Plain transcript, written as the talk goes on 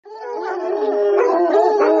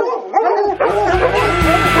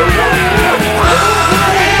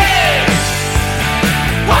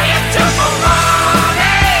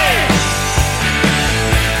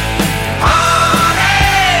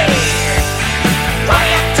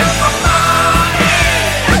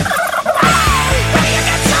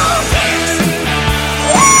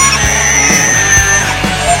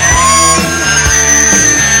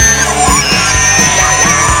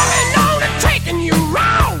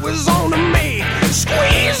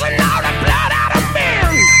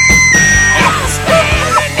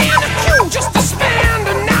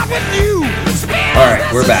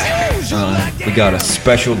We're back. We got a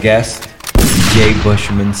special guest, Jay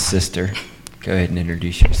Bushman's sister. Go ahead and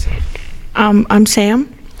introduce yourself. I'm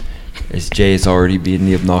Sam. As Jay is already being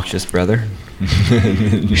the obnoxious brother.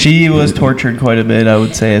 She was tortured quite a bit, I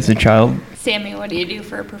would say, as a child. Sammy, what do you do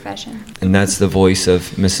for a profession? And that's the voice of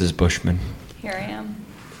Mrs. Bushman. Here I am.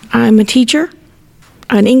 I'm a teacher,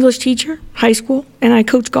 an English teacher, high school, and I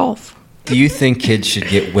coach golf. Do you think kids should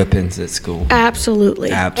get whippings at school?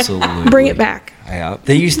 Absolutely. Absolutely. Bring it back. Yeah.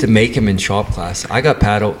 They used to make them in shop class. I got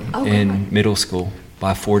paddled in middle school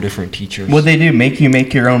by 4 different teachers. What'd they do? Make you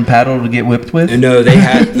make your own paddle to get whipped with? No, they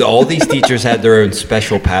had all these teachers had their own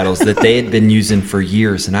special paddles that they had been using for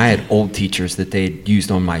years, and I had old teachers that they had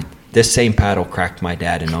used on my. This same paddle cracked my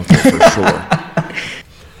dad and uncle for sure.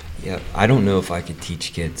 Yeah, I don't know if I could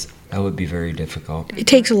teach kids. That would be very difficult. It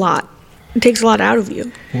takes a lot. It takes a lot out of you.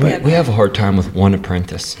 We have a hard time with one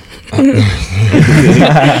apprentice. Oh,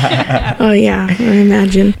 yeah, I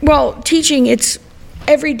imagine. Well, teaching, it's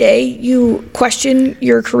every day you question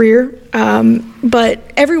your career, but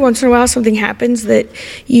every once in a while something happens that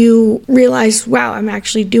you realize, wow, I'm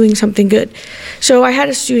actually doing something good. So I had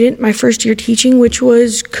a student my first year teaching, which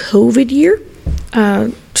was COVID year.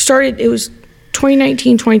 It was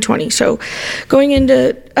 2019, 2020. So going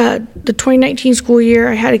into the 2019 school year,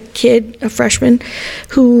 I had a kid, a freshman,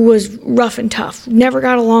 who was rough and tough. Never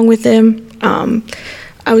got along with him.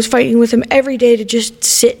 I was fighting with him every day to just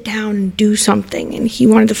sit down and do something, and he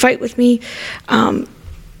wanted to fight with me. And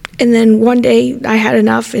then one day I had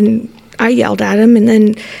enough, and I yelled at him, and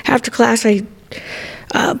then after class I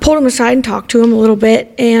pulled him aside and talked to him a little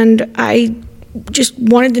bit, and I just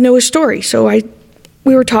wanted to know his story. So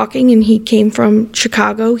we were talking, and he came from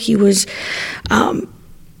Chicago. He was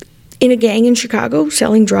in a gang in Chicago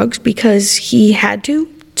selling drugs because he had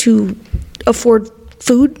to afford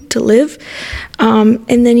food to live. And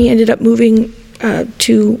then he ended up moving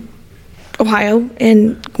to Ohio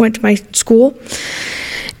and went to my school.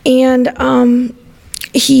 And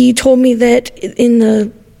he told me that in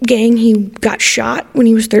the gang he got shot when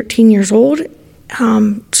he was 13 years old.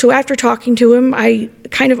 So after talking to him, I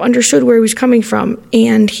kind of understood where he was coming from,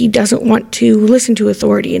 and he doesn't want to listen to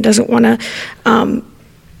authority and doesn't want to,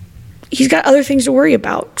 he's got other things to worry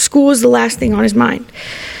about. School is the last thing on his mind.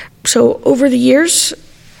 So over the years,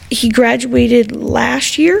 he graduated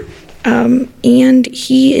last year, and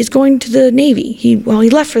he is going to the Navy. He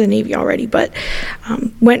left for the Navy already, but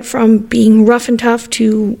went from being rough and tough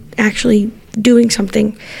to actually doing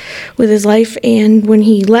something with his life. And when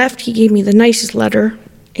he left, he gave me the nicest letter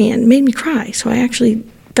and made me cry. So I actually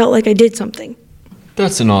felt like I did something.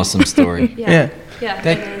 That's an awesome story. Yeah.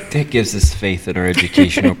 That gives us faith in our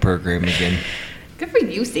educational program again. Good for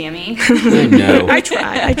you, Sammy. I know. I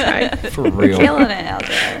try. For real. Killing it out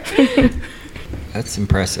there. That's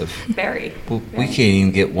impressive. Very. Well, we can't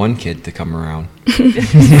even get one kid to come around.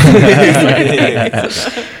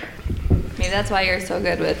 Maybe that's why you're so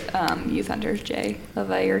good with youth hunters, Jay, of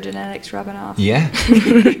your genetics rubbing off. Yeah.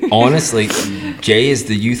 Honestly, Jay is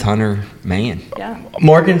the youth hunter man. Yeah.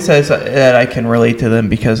 Morgan says that I can relate to them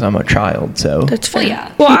because I'm a child, so. That's fair. Well,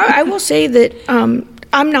 yeah. Well, I will say that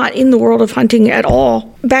I'm not in the world of hunting at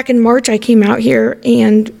all. Back in March, I came out here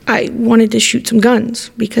and I wanted to shoot some guns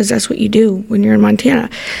because that's what you do when you're in Montana.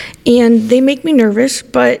 And they make me nervous,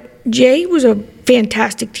 but Jay was a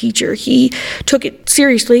fantastic teacher. He took it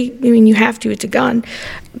seriously. I mean, you have to, it's a gun.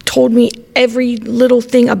 Told me every little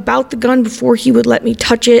thing about the gun before he would let me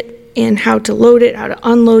touch it and how to load it, how to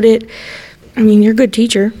unload it. I mean, you're a good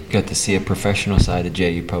teacher. Got to see a professional side of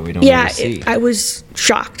Jay you probably don't ever see. I was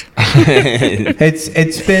shocked.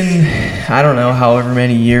 It's been, I don't know, however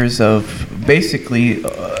many years of basically,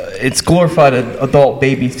 it's glorified adult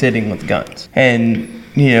babysitting with guns. And,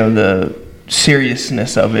 the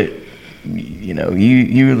seriousness of it, you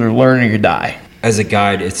either learn or you die. As a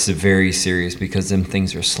guide, it's very serious because them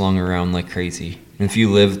things are slung around like crazy. And if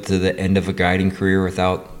you live to the end of a guiding career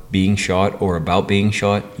without being shot or about being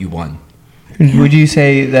shot, you won. Yeah. Would you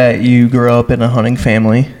say that you grew up in a hunting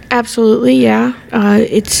family? Absolutely, yeah.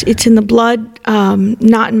 It's in the blood,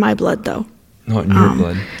 not in my blood though. Not in your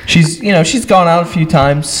blood. She's gone out a few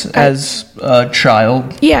times as a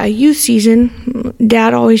child. Yeah, youth season.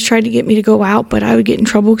 Dad always tried to get me to go out, but I would get in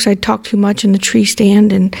trouble because I'd talk too much in the tree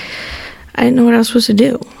stand, and I didn't know what I was supposed to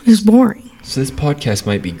do. It was boring. So this podcast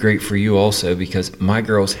might be great for you also because my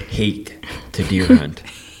girls hate to deer hunt.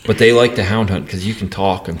 But they like to hound hunt because you can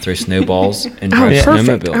talk and throw snowballs and drive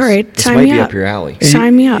perfect. snowmobiles. All right, this sign might me be up. up your alley.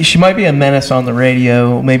 Sign me up. She might be a menace on the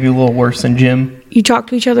radio, maybe a little worse than Jim. You talk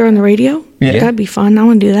to each other on the radio? Yeah. That'd be fun. I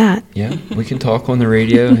want to do that. Yeah, we can talk on the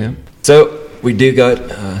radio. Yeah. So we do got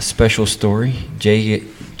a special story. Jay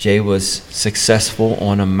Jay was successful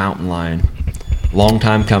on a mountain lion. Long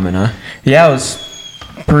time coming, huh? Yeah, it was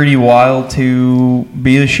pretty wild to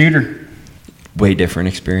be the shooter. Way different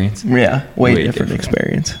experience. Yeah, way different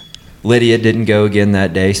experience. Lydia didn't go again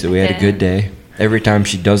that day, so we had a good day. Every time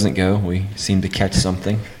she doesn't go, we seem to catch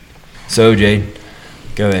something. So, Jay,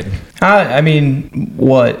 go ahead. I mean,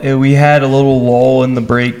 we had a little lull in the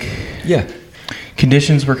break. Yeah.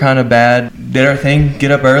 Conditions were kind of bad. Did our thing, get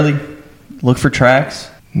up early, look for tracks.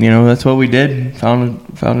 That's what we did. Found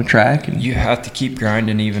a track. And you have to keep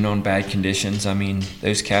grinding even on bad conditions. I mean,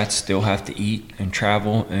 those cats still have to eat and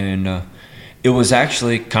travel, and it was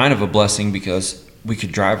actually kind of a blessing because we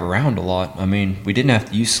could drive around a lot. I mean, we didn't have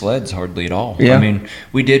to use sleds hardly at all. Yeah. I mean,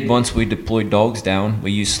 we did once we deployed dogs down.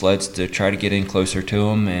 We used sleds to try to get in closer to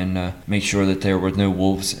them and make sure that there were no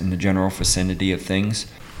wolves in the general vicinity of things.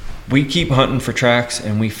 We keep hunting for tracks,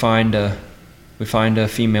 and we find a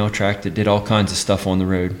female track that did all kinds of stuff on the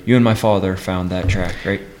road. You and my father found that track,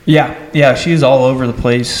 right? Yeah, she's all over the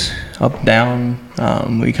place, up, down.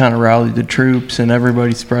 We kind of rallied the troops, and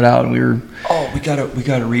everybody spread out, and we were... Oh, we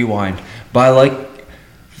gotta rewind. By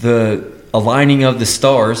the aligning of the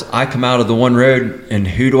stars, I come out of the one road, and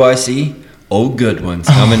who do I see? Old Goodwin's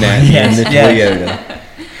coming at me in the Toyota.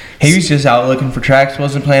 He was just out looking for tracks,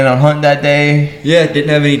 wasn't planning on hunting that day. Yeah, didn't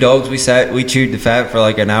have any dogs. We chewed the fat for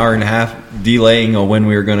like an hour and a half, delaying on when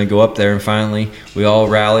we were going to go up there, and finally we all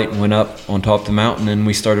rallied and went up on top of the mountain, and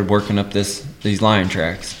we started working up these lion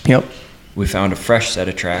tracks. Yep. We found a fresh set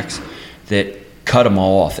of tracks that cut them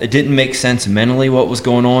all off. It didn't make sense mentally what was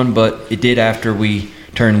going on, but it did after we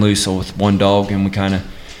turned loose with one dog, and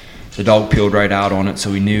the dog peeled right out on it,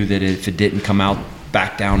 so we knew that if it didn't come out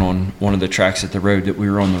back down on one of the tracks at the road, that we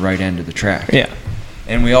were on the right end of the track. Yeah.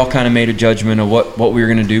 And we all kind of made a judgment of what we were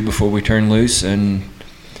going to do before we turned loose, and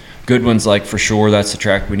Goodwin's like, for sure, that's the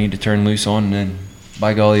track we need to turn loose on, and then,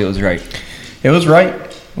 by golly, it was right. It was right.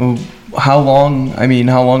 Well, how long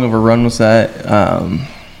of a run was that?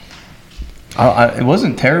 It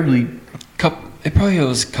wasn't terribly... It probably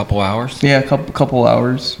was a couple hours. Yeah, a couple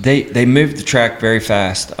hours. They moved the track very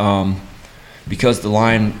fast. Because the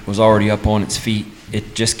lion was already up on its feet,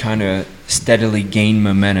 it just kind of steadily gained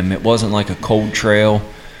momentum. It wasn't like a cold trail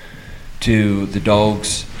to the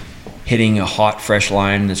dogs hitting a hot, fresh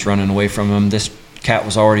lion that's running away from them. This cat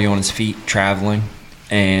was already on his feet traveling,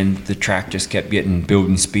 and the track just kept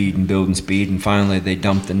building speed, and finally they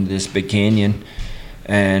dumped into this big canyon,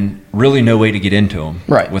 and really no way to get into them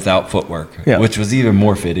without footwork, which was even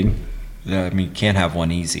more fitting. I mean, you can't have one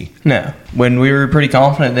easy. No. When we were pretty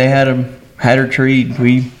confident they had her treed,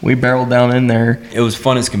 we barreled down in there. It was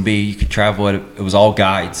fun as can be. You could travel it was all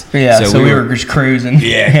guides. Yeah, so we were just cruising.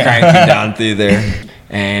 Yeah, cranking down through there.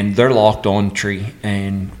 And they're locked on tree,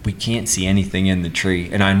 and we can't see anything in the tree.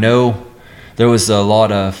 And I know there was a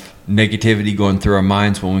lot of negativity going through our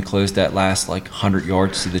minds when we closed that last 100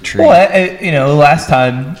 yards to the tree. Well, last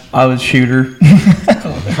time I was shooter.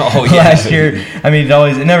 Oh yeah. Last year, I mean,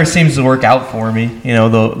 it never seems to work out for me.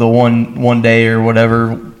 The one day or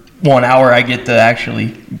whatever, 1 hour I get to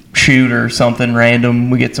actually shoot or something random.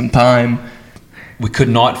 We get some time. We could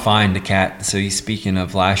not find the cat. So speaking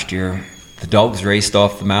of last year, the dogs raced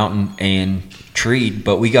off the mountain and treed,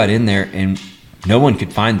 but we got in there and no one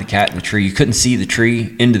could find the cat in the tree. You couldn't see the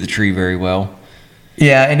tree into the tree very well.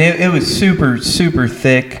 Yeah, and it was super, super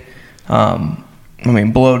thick.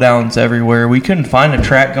 Blowdowns everywhere. We couldn't find a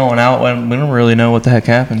track going out. We don't really know what the heck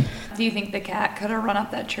happened. Do you think the cat could have run up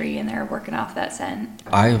that tree and they were working off that scent?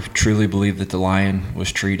 I truly believe that the lion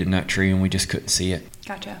was treed in that tree and we just couldn't see it.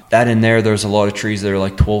 Gotcha. That in there's a lot of trees that are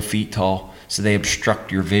 12 feet tall, so they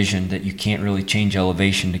obstruct your vision that you can't really change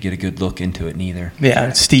elevation to get a good look into it neither. Yeah,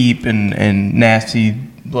 it's steep and nasty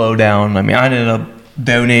blowdown. I ended up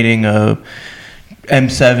donating a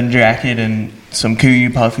M7 jacket and some Kuyu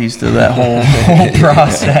puffies to that whole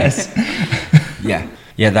process.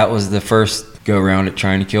 Yeah, that was the first go around at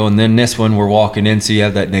trying to kill, and then this one we're walking in, so you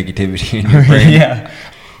have that negativity in your brain. Yeah.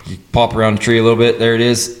 You pop around the tree a little bit, there it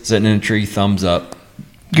is, sitting in a tree, thumbs up.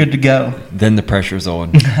 Good to go. Then the pressure's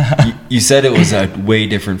on. you said it was a way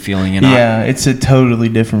different feeling. And it's a totally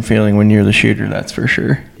different feeling when you're the shooter, that's for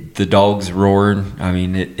sure. The dogs roaring,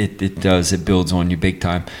 it does. It builds on you big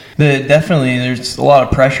time. Definitely, there's a lot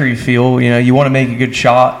of pressure you feel. You want to make a good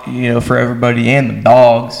shot, for everybody and the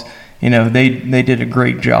dogs. They did a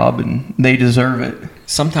great job and they deserve it.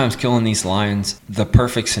 Sometimes killing these lions, the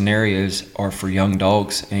perfect scenarios are for young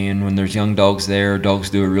dogs. And when there's young dogs there, dogs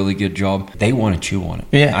do a really good job. They want to chew on it.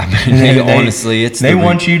 Yeah. They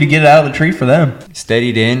want you to get it out of the tree for them.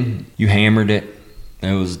 Steadied in, you hammered it.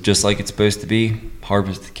 It was just like it's supposed to be.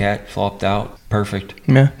 Harvest the cat, flopped out. Perfect.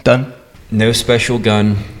 Yeah, done. No special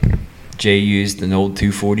gun. Jay used an old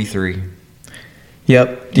 243.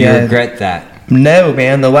 Yep. Do you regret that? No,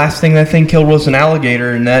 man. The last thing that thing killed was an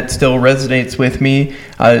alligator, and that still resonates with me.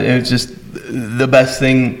 It was just the best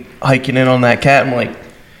thing hiking in on that cat. I'm like,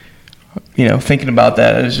 thinking about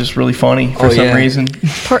that, it was just really funny for some reason.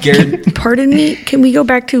 Pardon me, can we go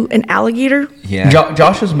back to an alligator? Yeah.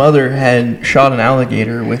 Josh's mother had shot an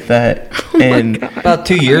alligator with that. And about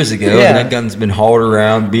 2 years ago, and that gun's been hauled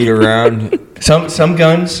around, beat around. Some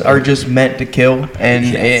guns are just meant to kill, and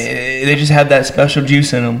they just have that special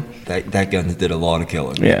juice in them. That gun did a lot of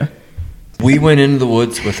killing. Yeah. We went into the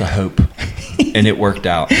woods with a hope, and it worked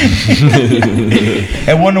out.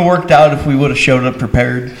 It wouldn't have worked out if we would have showed up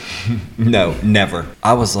prepared. No, never.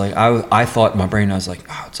 I was like, I thought in my brain, I was like,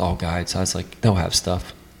 it's all guides. I was like, they'll have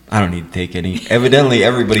stuff. I don't need to take any. Evidently,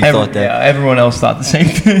 everybody thought that. Yeah, everyone else thought the same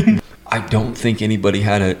thing. I don't think anybody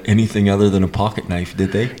had anything other than a pocket knife,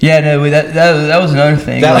 did they? Yeah, no, that was another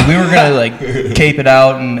thing. Like, we were going to cape it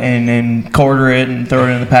out and quarter it and throw it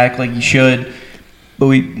in the pack like you should. But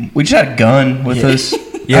we just had a gun with us.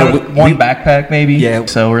 Yeah, one backpack maybe. Yeah.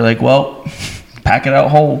 So we're like, well, pack it out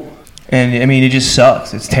whole. And I mean, it just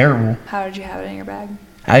sucks. It's terrible. How did you have it in your bag?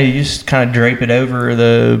 I just kind of drape it over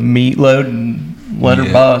the meat load and let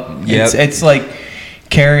her buck. Yep. It's like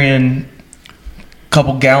carrying a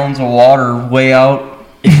couple gallons of water way out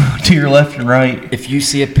to your left and right. If you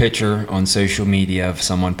see a picture on social media of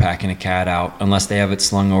someone packing a cat out, unless they have it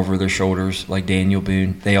slung over their shoulders like Daniel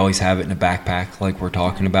Boone, they always have it in a backpack like we're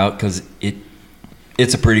talking about, because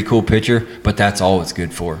it's a pretty cool picture, but that's all it's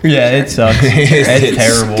good for. Yeah, it sucks. It's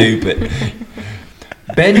terrible. Stupid.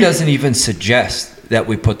 Ben doesn't even suggest that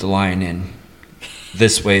we put the lion in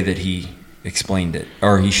this way that he explained it,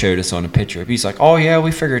 or he showed us on a picture. He's like, oh yeah,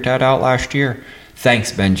 we figured that out last year.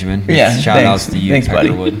 Thanks, Benjamin. Yeah, shout outs to you, thanks,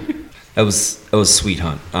 Peckerwood. Buddy. That was a sweet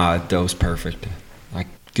hunt. That was perfect. Like,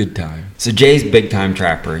 good time. So Jay's big time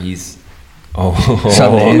trapper. He's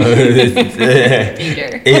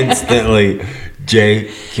instantly.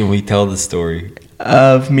 Jay, can we tell the story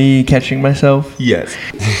of me catching myself? Yes.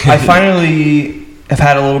 I finally have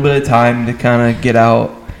had a little bit of time to kind of get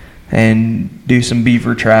out and do some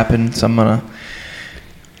beaver trapping. So I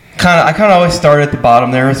kind of always start at the bottom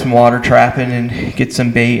there with some water trapping and get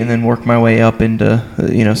some bait, and then work my way up into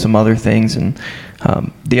some other things. And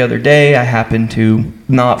the other day I happened to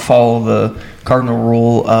not follow the cardinal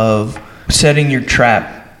rule of setting your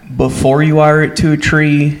trap before you wire it to a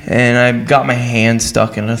tree, and I got my hand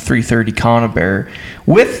stuck in a 330 conibear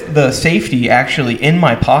with the safety actually in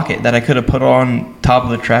my pocket that I could have put on top of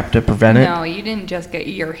the trap to prevent it. No, you didn't just get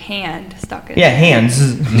your hand stuck in it. Yeah, hands.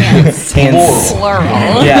 Hands. Plural.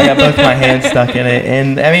 Yeah, I got both my hands stuck in it.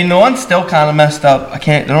 And I mean, the one's still kind of messed up. I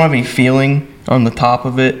don't have any feeling on the top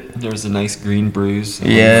of it. There's a nice green bruise.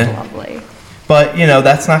 Yeah. Lovely. But,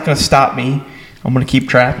 that's not going to stop me. I'm going to keep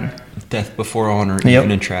trapping. Death before honor,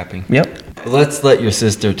 even in trapping. Yep. Let's let your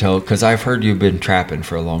sister tell, because I've heard you've been trapping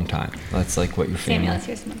for a long time. That's like what your family. Samuel, let's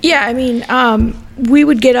hear some. Yeah, I mean, we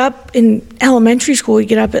would get up in elementary school. We'd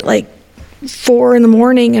get up at like 4 a.m,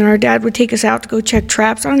 and our dad would take us out to go check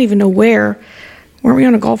traps. I don't even know where. Weren't we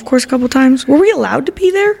on a golf course a couple times? Were we allowed to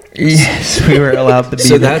be there? Yes, we were allowed to be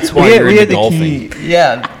so there. That's why you're into golfing.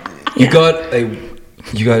 Yeah.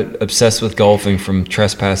 You got obsessed with golfing from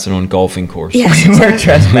trespassing on golfing courses. Yes, we were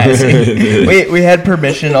trespassing. we had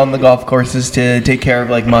permission on the golf courses to take care of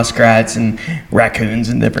like muskrats and raccoons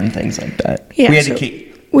and different things like that. Yeah, we had to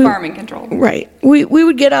keep farming control. Right. We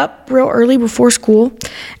would get up real early before school,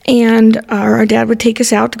 and our dad would take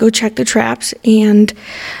us out to go check the traps. And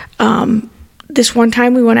this one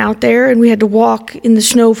time we went out there and we had to walk in the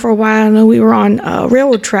snow for a while. I know we were on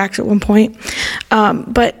railroad tracks at one point.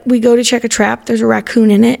 But we go to check a trap. There's a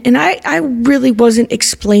raccoon in it. And I really wasn't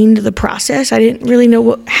explained the process. I didn't really know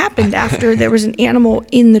what happened after there was an animal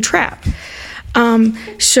in the trap.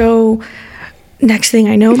 So next thing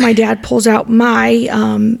I know, my dad pulls out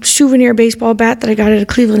my souvenir baseball bat that I got at a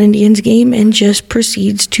Cleveland Indians game and just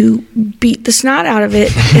proceeds to beat the snot out of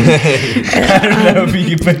it. I don't know if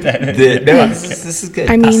you can put that in. No, this is good.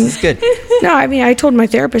 I mean, this is good. No, I mean, I told my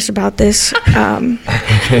therapist about this.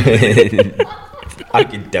 I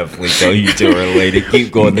can definitely tell you two are related.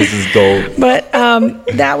 Keep going. This is gold. But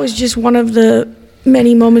that was just one of the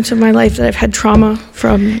many moments of my life that I've had trauma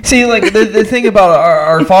from. See, like the thing about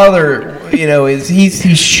our father, is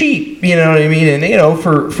he's cheap, you know what I mean? And,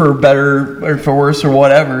 for better or for worse or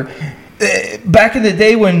whatever, back in the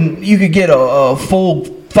day when you could get a full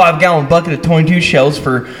 5-gallon bucket of 22 shells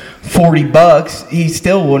for $40, he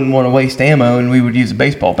still wouldn't want to waste ammo, and we would use a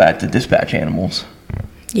baseball bat to dispatch animals.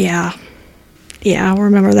 Yeah. Yeah, I'll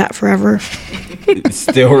remember that forever.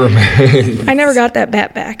 Still remember. I never got that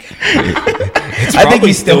bat back. I think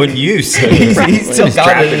he's still in use. He's still His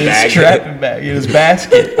got it in trapping his trapping bag, in his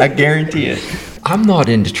basket. I guarantee it. I'm not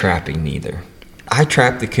into trapping neither. I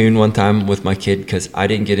trapped the coon one time with my kid because I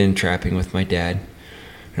didn't get into trapping with my dad.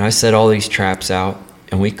 And I set all these traps out,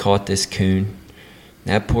 and we caught this coon.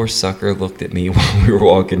 That poor sucker looked at me while we were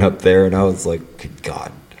walking up there, and I was like, good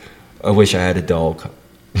God, I wish I had a dog.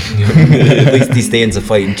 At least he stands a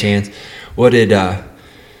fighting chance. There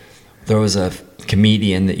was a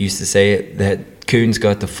comedian that used to say it, that coon's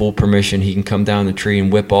got the full permission. He can come down the tree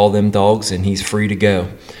and whip all them dogs, and he's free to go.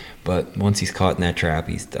 But once he's caught in that trap,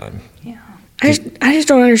 he's done. Yeah. I just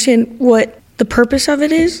don't understand what the purpose of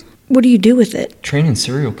it is. What do you do with it? Training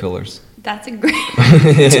serial killers. That's a great.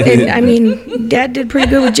 And, I mean, Dad did pretty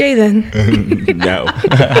good with Jay then. No.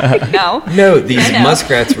 No. These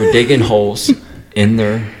muskrats were digging holes in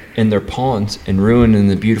their ponds and ruining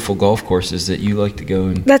the beautiful golf courses that you like to go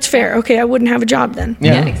and. That's fair. Okay, I wouldn't have a job then.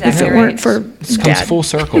 Yeah, If exactly. it weren't for This Dad. comes full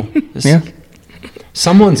circle. Yeah.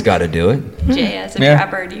 Someone's got to do it. Jay, as a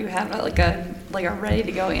trapper, do you have a ready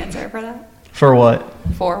to go answer for that? For what?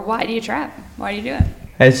 For why do you trap? Why do you do it?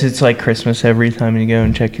 It's like Christmas every time you go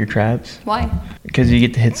and check your traps. Why? Because you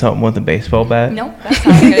get to hit something with a baseball bat. Nope, that's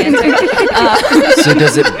not a good answer. So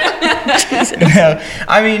does it?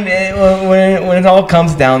 I mean, when it all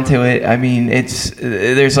comes down to it, I mean,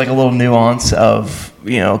 there's like a little nuance of,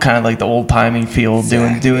 kind of like the old timing feel,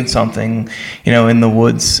 doing something, in the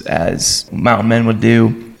woods as mountain men would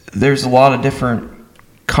do. There's a lot of different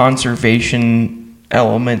conservation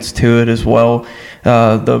elements to it as well.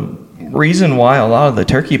 The reason why a lot of the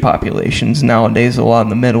turkey populations nowadays, a lot in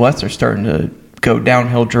the Midwest, are starting to go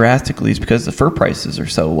downhill drastically is because the fur prices are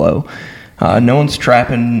so low. No one's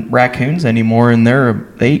trapping raccoons anymore, and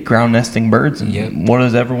they eat ground nesting birds. And what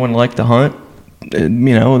does everyone like to hunt?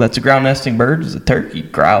 That's a ground nesting bird. Is a turkey,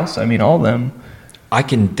 grouse. I mean, all of them. I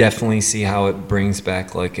can definitely see how it brings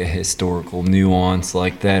back like a historical nuance,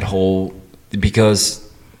 like that whole, because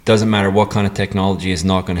it doesn't matter what kind of technology is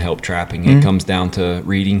not going to help trapping. It comes down to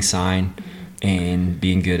reading sign and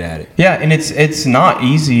being good at it. Yeah, and it's not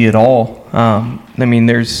easy at all. I mean,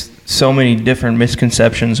 there's so many different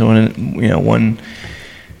misconceptions when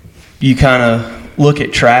you kind of look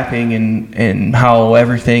at trapping and how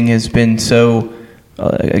everything has been so,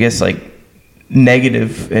 I guess, like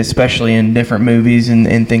negative, especially in different movies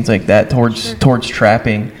and things like that towards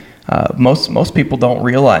trapping. Most people don't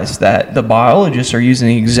realize that the biologists are using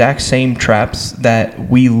the exact same traps that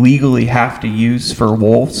we legally have to use for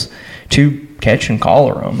wolves to catch and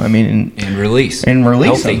collar them. I mean, and release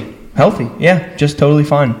healthy them. Healthy, yeah, just totally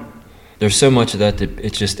fine. There's so much of that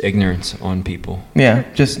it's just ignorance on people. Yeah,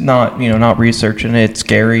 just not researching it. It's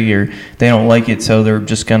scary, or they don't like it, so they're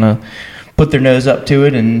just gonna put their nose up to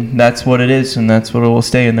it, and that's what it is, and that's what will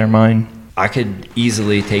stay in their mind. I could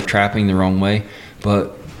easily take trapping the wrong way,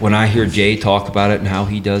 but when I hear Jay talk about it and how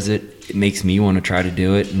he does it, it makes me want to try to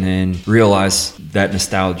do it, and then realize that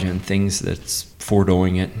nostalgia and things that's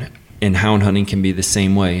foredoing it. And hound hunting can be the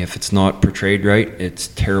same way. If it's not portrayed right, it's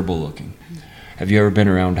terrible looking. Have you ever been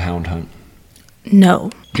around a hound hunt? No.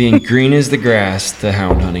 Being green as the grass to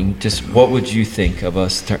hound hunting, just what would you think of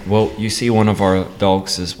us? Well, you see one of our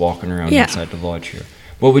dogs is walking around inside the lodge here.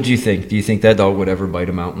 What would you think? Do you think that dog would ever bite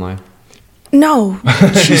a mountain lion? No.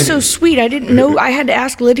 She's so sweet. I didn't know. I had to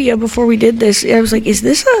ask Lydia before we did this. I was like, is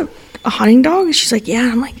this a hunting dog? And she's like, yeah.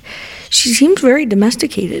 I'm like, she seems very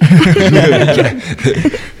domesticated.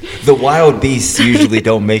 The wild beasts usually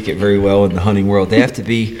don't make it very well in the hunting world. They have to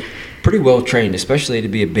be pretty well trained, especially to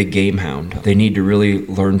be a big game hound. They need to really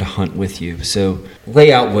learn to hunt with you. So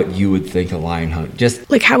lay out what you would think a lion hunt.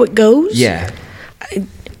 Just like how it goes? Yeah.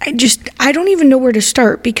 I don't even know where to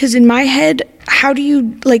start, because in my head, how do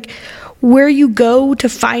you, like, where you go to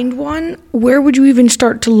find one, where would you even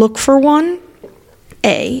start to look for one?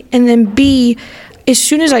 A. And then B, as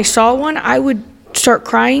soon as I saw one, I would start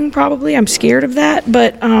crying probably. I'm scared of that.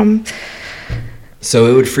 But so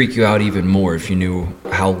it would freak you out even more if you knew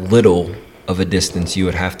how little of a distance you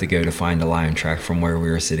would have to go to find a lion track from where we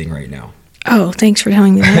are sitting right now. Oh, thanks for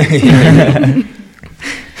telling me that.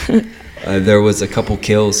 There was a couple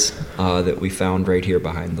kills that we found right here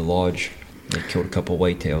behind the lodge. They killed a couple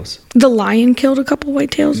whitetails. The lion killed a couple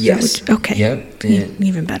whitetails? Yes. Okay. Yep.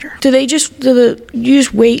 Even better. Do you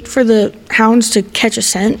just wait for the hounds to catch a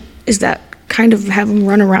scent? Is that kind of have them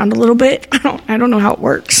run around a little bit? I don't know how it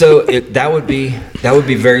works. So that would be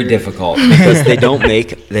very difficult, because they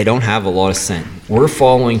don't have a lot of scent. We're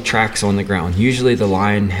following tracks on the ground. Usually the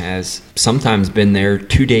lion has sometimes been there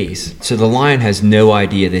 2 days. So the lion has no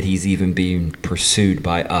idea that he's even being pursued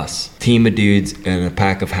by us. Team of dudes and a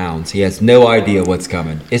pack of hounds. He has no idea what's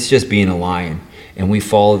coming. It's just being a lion. And we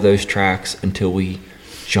follow those tracks until we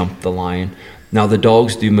jump the lion. Now the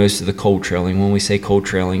dogs do most of the cold trailing. When we say cold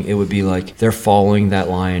trailing, it would be like they're following that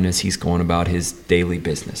lion as he's going about his daily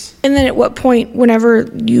business. And then at what point, whenever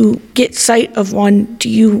you get sight of one, do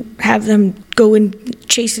you have them go and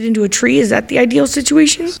chase it into a tree? Is that the ideal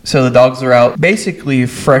situation? So the dogs are out basically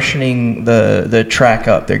freshening the track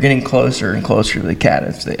up. They're getting closer and closer to the cat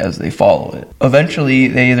as they follow it. Eventually,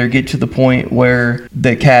 they either get to the point where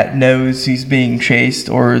the cat knows he's being chased,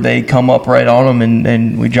 or they come up right on him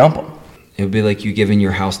and we jump him. It would be like you giving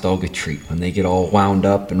your house dog a treat. When they get all wound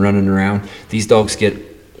up and running around, these dogs get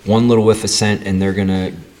one little whiff of scent and they're going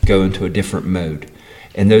to go into a different mode.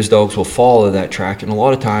 And those dogs will follow that track. And a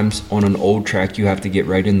lot of times on an old track, you have to get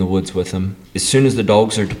right in the woods with them. As soon as the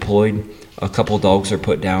dogs are deployed, a couple dogs are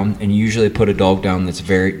put down. And you usually put a dog down that's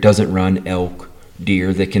doesn't run elk,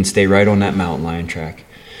 deer, that can stay right on that mountain lion track.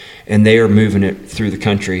 And they are moving it through the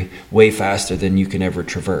country way faster than you can ever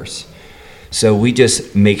traverse. So we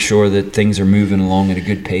just make sure that things are moving along at a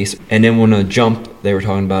good pace. And then when they were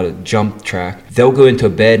talking about a jump track, they'll go into a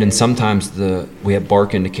bed, and sometimes we have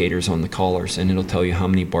bark indicators on the collars, and it'll tell you how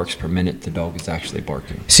many barks per minute the dog is actually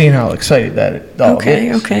barking. Seeing how excited that dog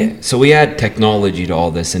is. Okay. So we add technology to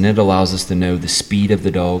all this, and it allows us to know the speed of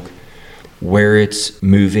the dog, where it's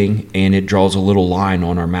moving, and it draws a little line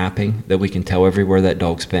on our mapping that we can tell everywhere that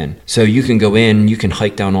dog's been. So you can go in, you can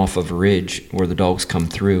hike down off of a ridge where the dogs come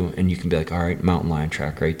through, and you can be like, all right, mountain lion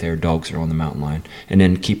track right there, dogs are on the mountain lion, and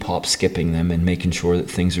then keep hop skipping them and making sure that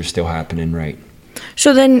things are still happening right.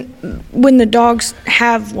 So then when the dogs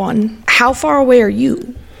have one, how far away are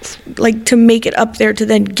you? Like to make it up there to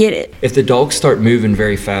then get it? If the dogs start moving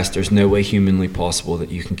very fast, there's no way humanly possible that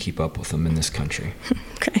you can keep up with them in this country.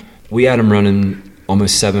 Okay. We had them running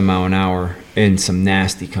almost 7 miles an hour in some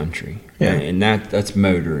nasty country. Yeah. And that's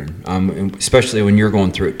motoring. Especially when you're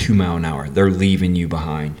going through at 2 miles an hour, they're leaving you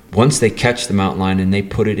behind. Once they catch the mountain lion and they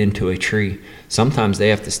put it into a tree, sometimes they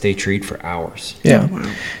have to stay treed for hours. Yeah. Oh,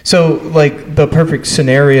 wow. So like the perfect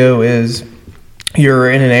scenario is you're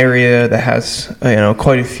in an area that has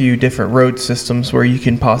quite a few different road systems where you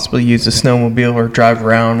can possibly use a snowmobile or drive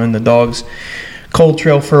around, and the dogs cold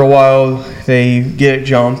trail for a while, they get it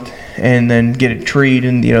jumped and then get it treed,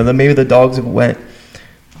 and maybe the dogs have went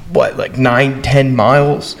like 9-10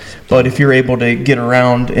 miles, but if you're able to get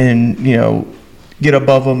around and get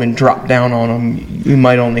above them and drop down on them, you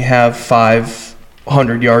might only have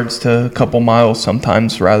 500 yards to a couple miles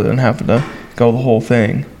sometimes, rather than having to go the whole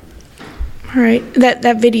thing. All right.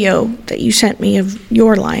 That video that you sent me of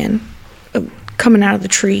your lion coming out of the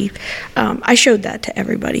tree, I showed that to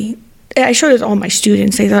everybody. I showed it to all my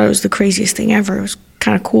students. They thought it was the craziest thing ever. It was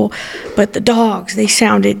kind of cool. But the dogs, they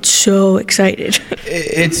sounded so excited.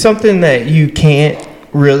 It's something that you can't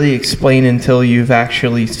really explain until you've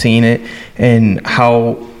actually seen it, and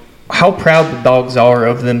how proud the dogs are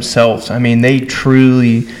of themselves. I mean, they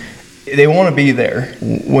want to be there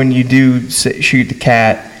when you do shoot the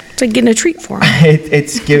cat. It's like getting a treat for them.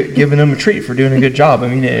 It's giving them a treat for doing a good job. I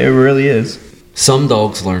mean, it really is. Some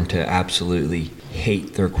dogs learn to absolutely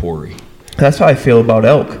hate their quarry. That's how I feel about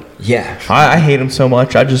elk. Yeah. I hate them so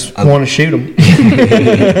much, I just want to shoot them.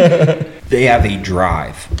 They have a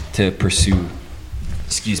drive to pursue,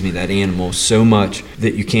 that animal so much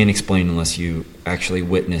that you can't explain unless you actually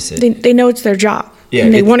witness it. They know it's their job. Yeah,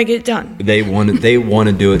 and they want to get it done. They want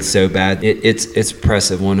to do it so bad. It's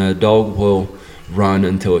impressive when a dog will run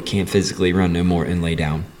until it can't physically run no more and lay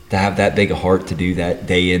down. To have that big a heart to do that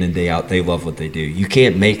day in and day out, they love what they do. You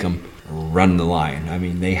can't make them run the lion. I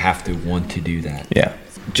mean, they have to want to do that. Yeah.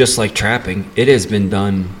 Just like trapping, it has been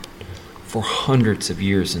done for hundreds of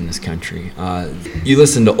years in this country. You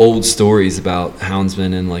listen to old stories about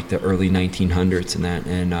houndsmen in like the early 1900s and that,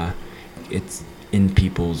 and it's in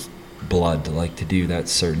people's blood to like to do that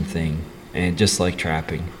certain thing, and just like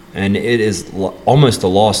trapping. And it is almost a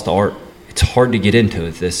lost art. It's hard to get into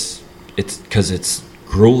it. It's because it's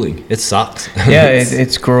grueling. It sucks. Yeah,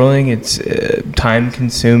 it's grueling. It's time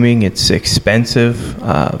consuming. It's expensive.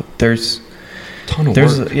 There's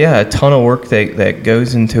a ton of work that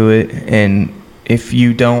goes into it, and if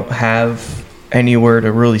you don't have anywhere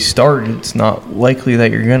to really start, it's not likely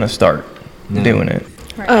that you're gonna start doing it.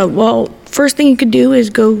 Right. Well, first thing you could do is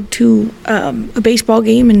go to a baseball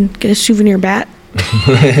game and get a souvenir bat.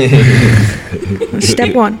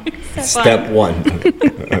 Step one. Step one.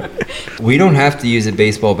 We don't have to use a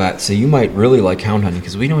baseball bat, so you might really like hound hunting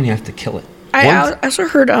because we don't have to kill it. I also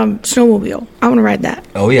heard snowmobile. I want to ride that.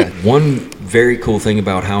 Oh, yeah. One very cool thing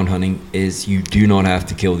about hound hunting is you do not have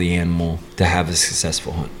to kill the animal to have a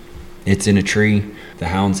successful hunt. It's in a tree. The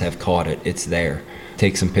hounds have caught it. It's there.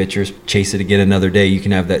 Take some pictures, chase it again another day. You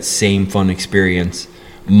can have that same fun experience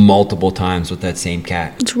multiple times with that same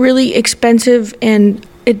cat. It's really expensive and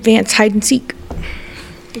advanced hide and seek.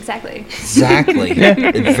 Exactly.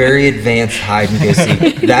 Very advanced hide and go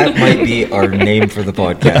seek. That might be our name for the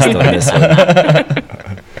podcast on this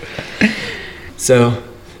one. So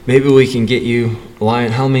maybe we can get you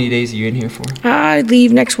lion. How many days are you in here for? I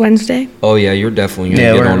leave next Wednesday. Oh yeah, you're definitely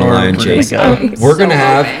gonna get on a lion chase. We're gonna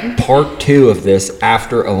have part 2 of this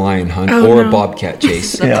after a lion hunt or a bobcat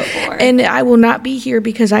chase. And I will not be here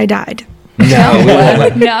because I died. No, we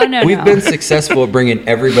won't. No. We've been successful at bringing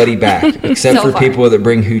everybody back, except So for far. people that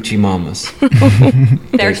bring hoochie mamas.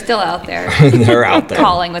 They're still out there. They're out there.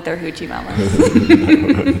 Calling with their hoochie mamas.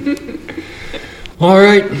 All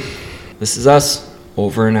right, this is us.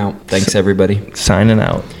 Over and out. Thanks, everybody. Signing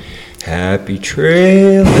out. Happy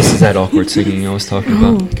trail. This is that awkward singing I was talking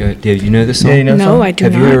about. Good. Do you know this song? Yeah, you know No, song? I do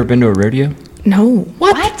Have not. you ever been to a rodeo? No.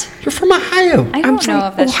 What? You're from Ohio. I I'm don't from know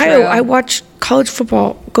if that's Ohio. true. I watch college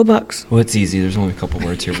football. Go Bucks. Well, it's easy. There's only a couple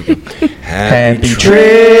words. Here we go. Happy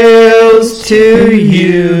trails to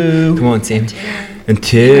you. Come on, Sam.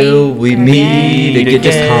 Until we meet again.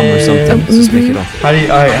 Just hum or something. Let's just make it all. How do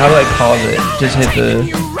I pause it? Just hit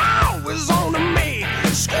the...